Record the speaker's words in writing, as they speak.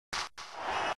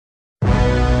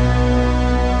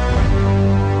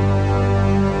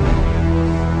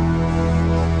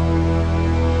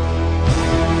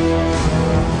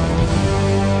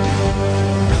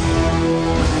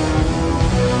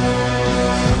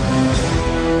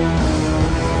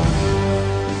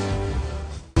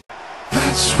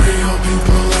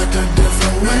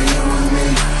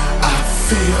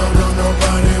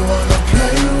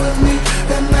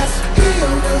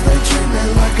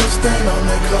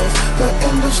The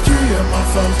industry and my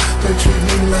folks, they treat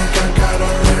me like I got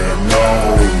a red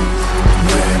nose.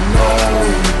 Red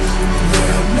nose,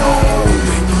 red nose.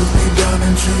 They put me down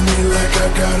and treat me like I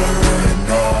got a red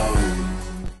nose.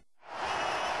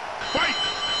 Fight!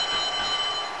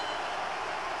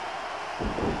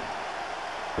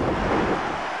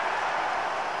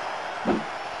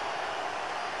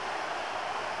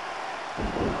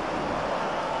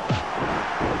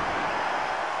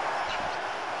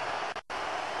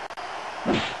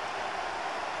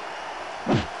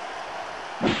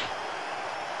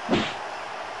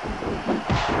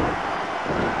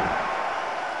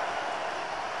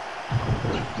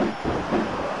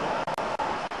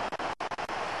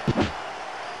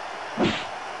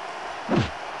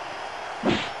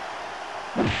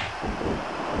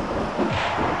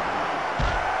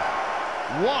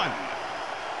 One,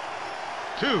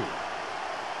 two,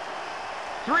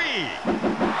 three,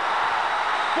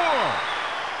 four.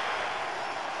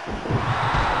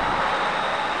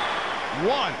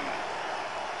 One,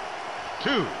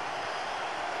 two,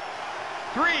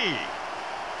 three.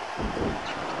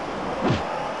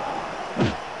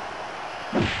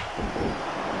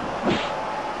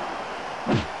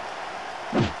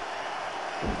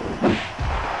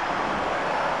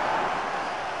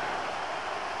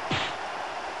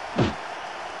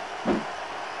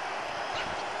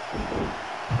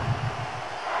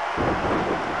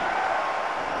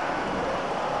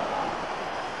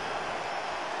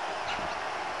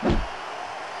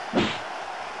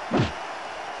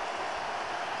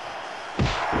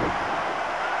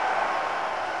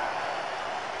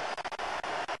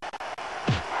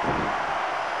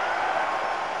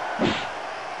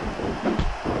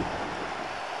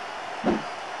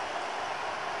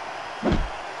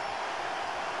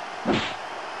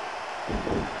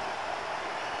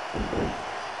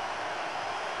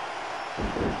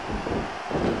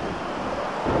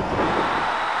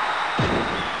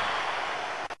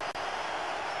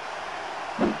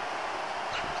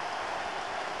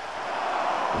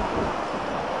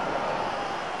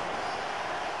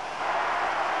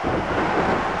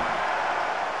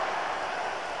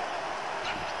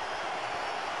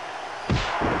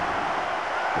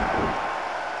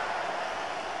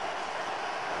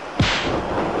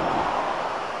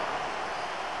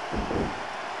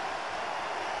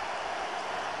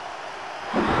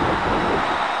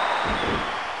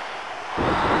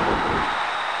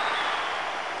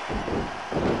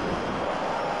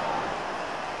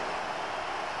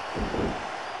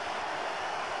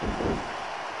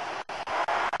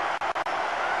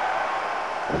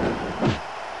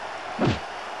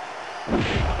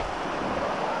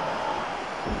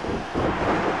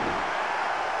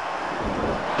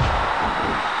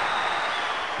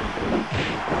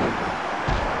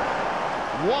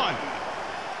 One,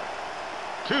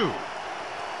 two,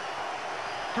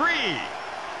 three,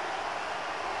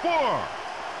 four,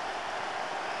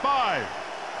 five.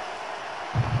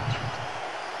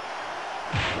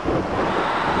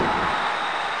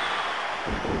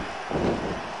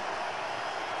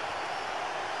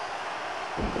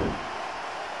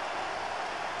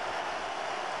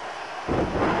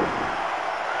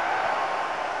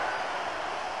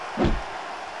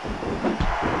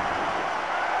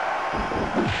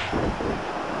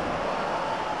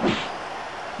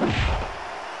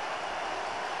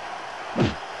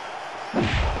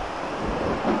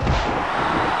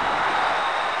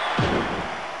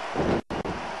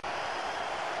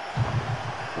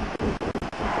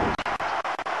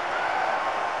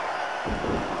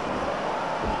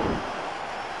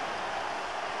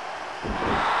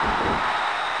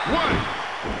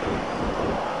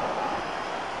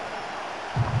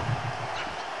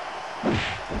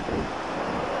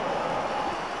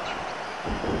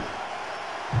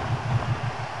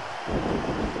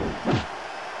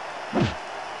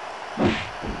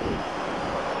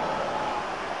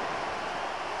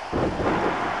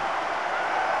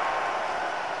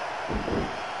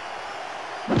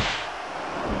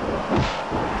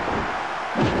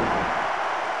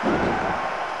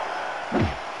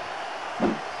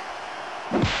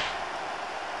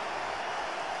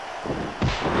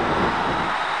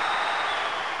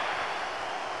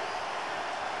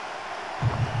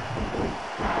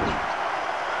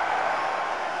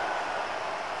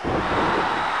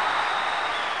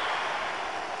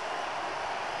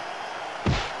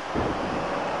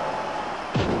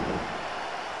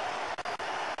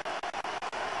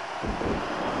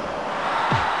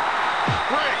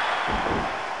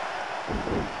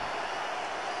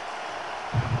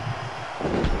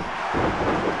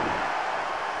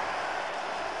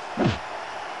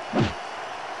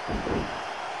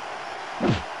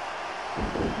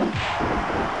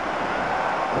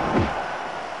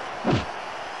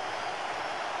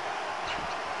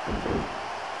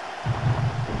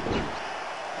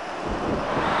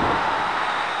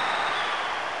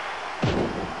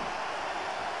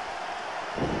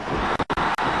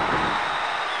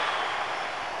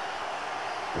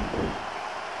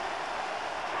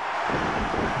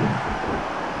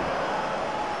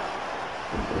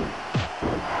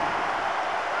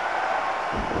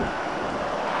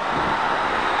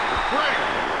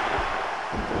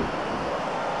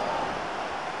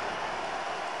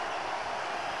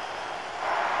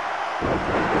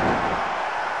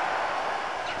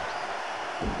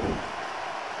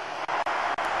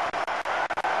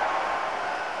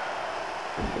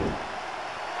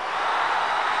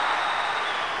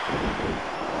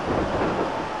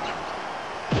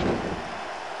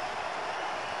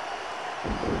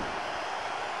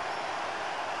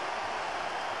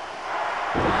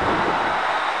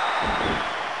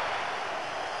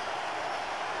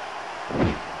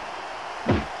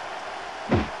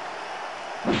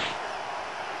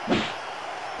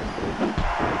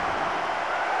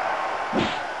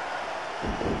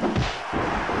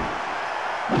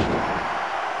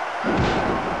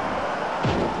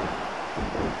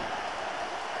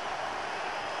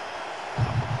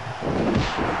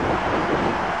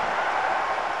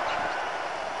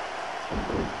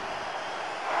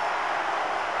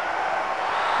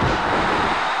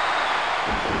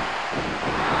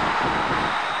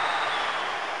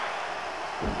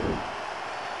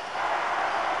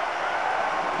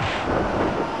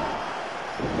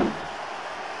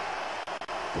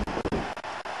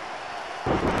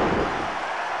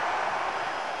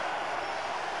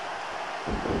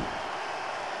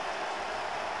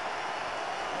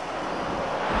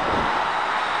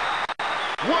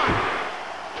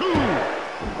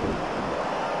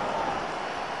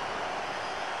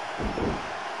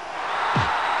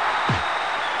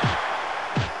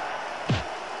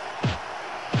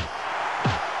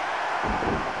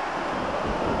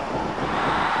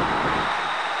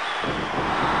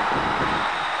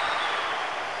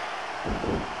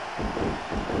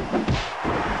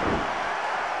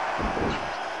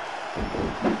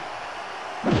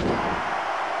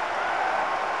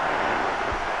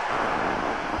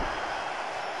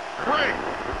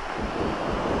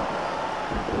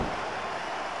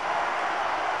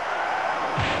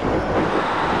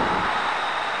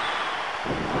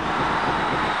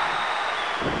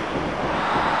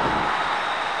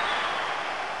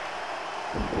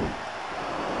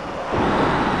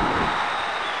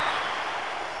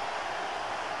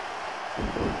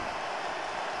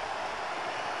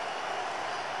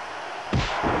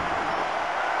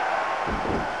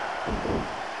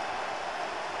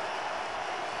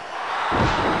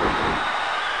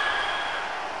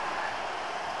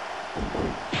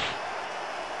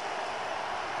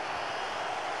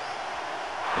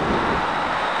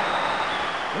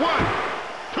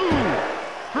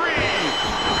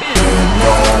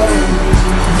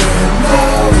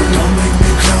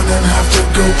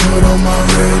 Put on my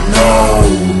red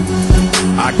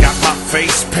nose. I got my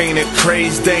face painted,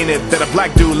 crazed, ain't it? That a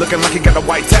black dude looking like he got a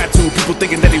white tattoo. People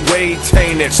thinking that he way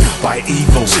tainted by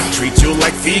evil. Treat you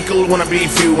like fecal, wanna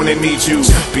beef you when they meet you.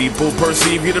 People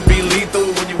perceive you to be lethal.